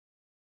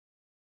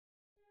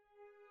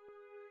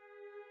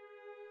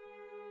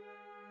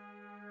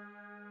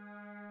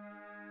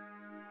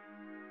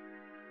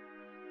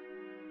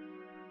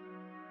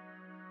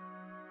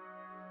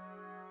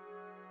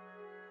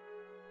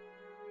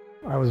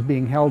I was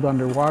being held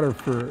underwater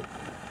for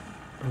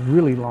a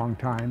really long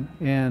time,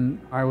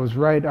 and I was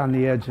right on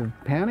the edge of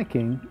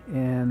panicking,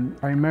 and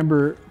I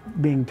remember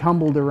being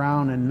tumbled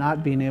around and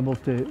not being able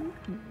to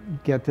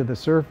get to the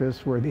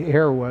surface where the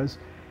air was,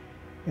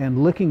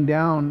 and looking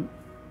down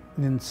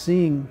and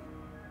seeing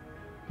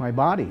my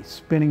body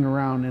spinning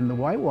around in the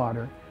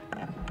whitewater.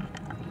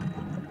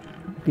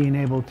 Being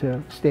able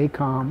to stay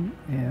calm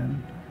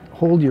and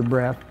hold your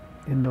breath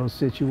in those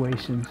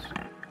situations.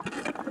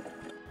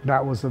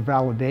 That was a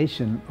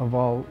validation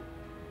of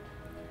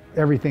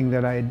everything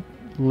that I'd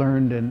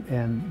learned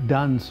and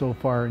done so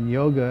far in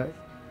yoga.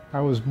 I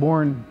was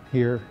born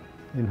here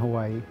in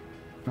Hawaii.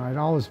 I'd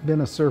always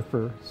been a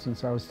surfer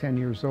since I was 10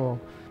 years old.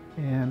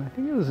 And I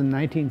think it was in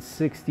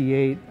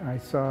 1968, I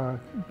saw a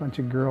bunch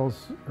of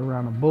girls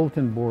around a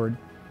bulletin board,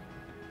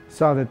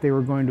 saw that they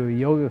were going to a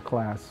yoga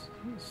class.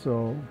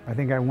 So I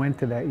think I went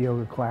to that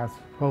yoga class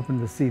hoping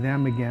to see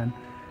them again.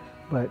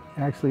 But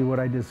actually what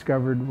I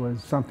discovered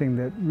was something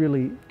that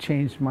really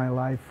changed my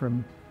life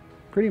from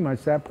pretty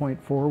much that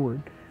point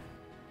forward.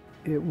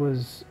 It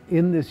was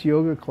in this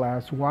yoga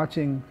class,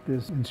 watching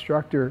this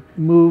instructor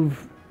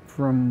move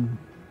from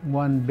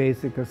one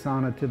basic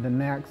asana to the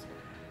next,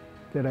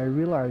 that I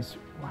realized,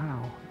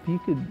 wow, if you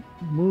could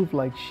move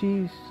like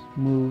she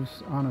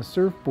moves on a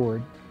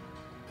surfboard,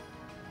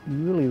 you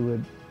really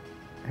would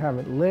have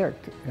it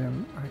licked.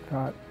 And I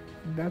thought,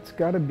 that's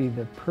got to be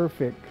the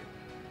perfect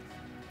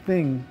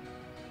thing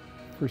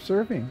for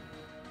surfing.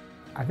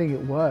 I think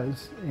it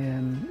was,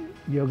 and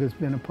yoga's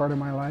been a part of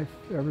my life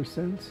ever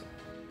since.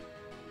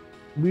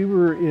 We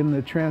were in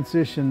the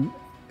transition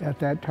at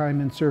that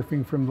time in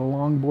surfing from the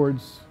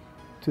longboards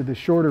to the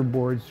shorter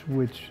boards,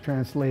 which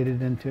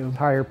translated into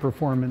higher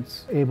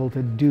performance, able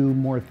to do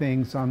more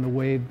things on the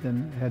wave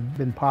than had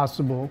been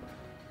possible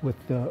with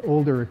the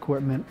older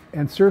equipment.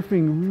 And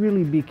surfing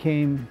really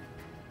became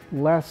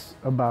less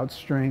about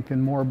strength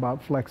and more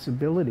about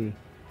flexibility.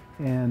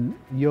 And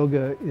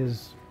yoga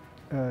is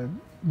a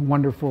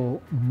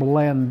wonderful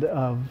blend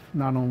of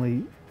not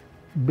only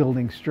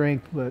building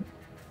strength, but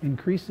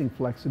increasing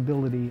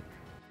flexibility.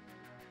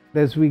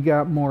 As we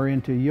got more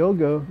into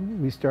yoga,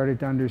 we started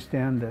to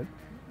understand that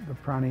the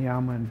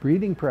pranayama and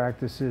breathing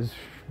practices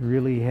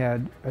really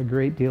had a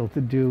great deal to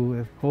do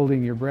with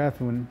holding your breath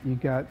when you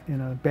got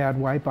in a bad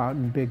wipeout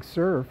in big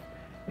surf.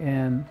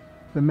 And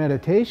the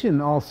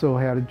meditation also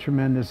had a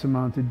tremendous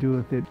amount to do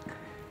with it.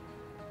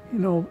 You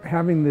know,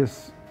 having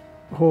this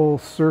whole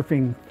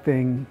surfing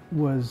thing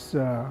was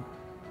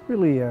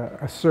really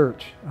a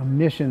search, a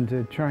mission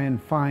to try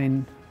and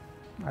find,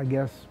 I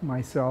guess,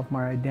 myself,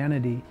 my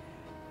identity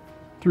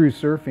through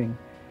surfing.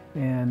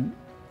 And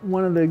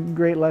one of the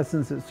great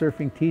lessons that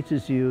surfing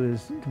teaches you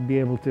is to be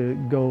able to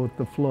go with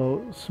the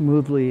flow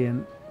smoothly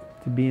and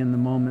to be in the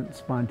moment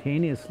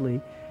spontaneously.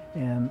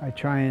 And I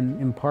try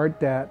and impart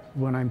that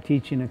when I'm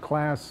teaching a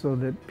class so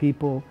that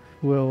people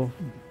will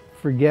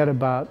forget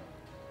about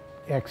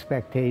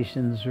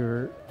expectations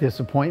or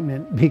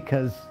disappointment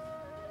because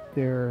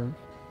they're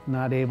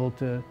not able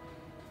to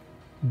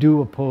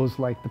do a pose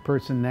like the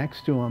person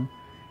next to them,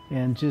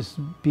 and just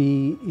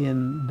be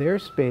in their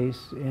space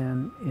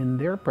and in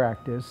their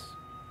practice,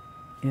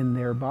 in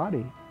their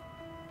body.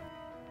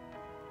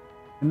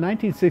 In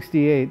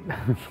 1968,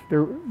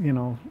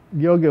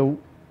 yoga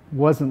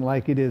wasn't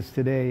like it is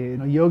today.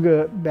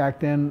 Yoga back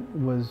then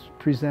was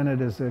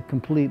presented as a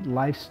complete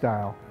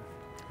lifestyle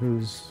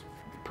whose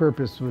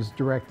purpose was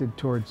directed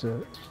towards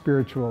a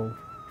spiritual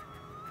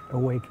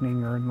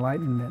awakening or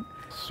enlightenment.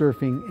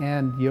 Surfing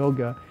and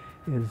yoga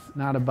is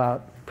not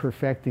about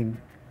perfecting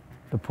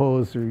the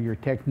pose or your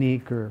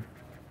technique or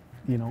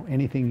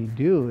anything you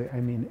do. I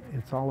mean,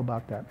 it's all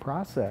about that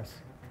process.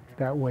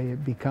 That way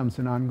it becomes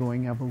an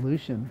ongoing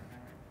evolution.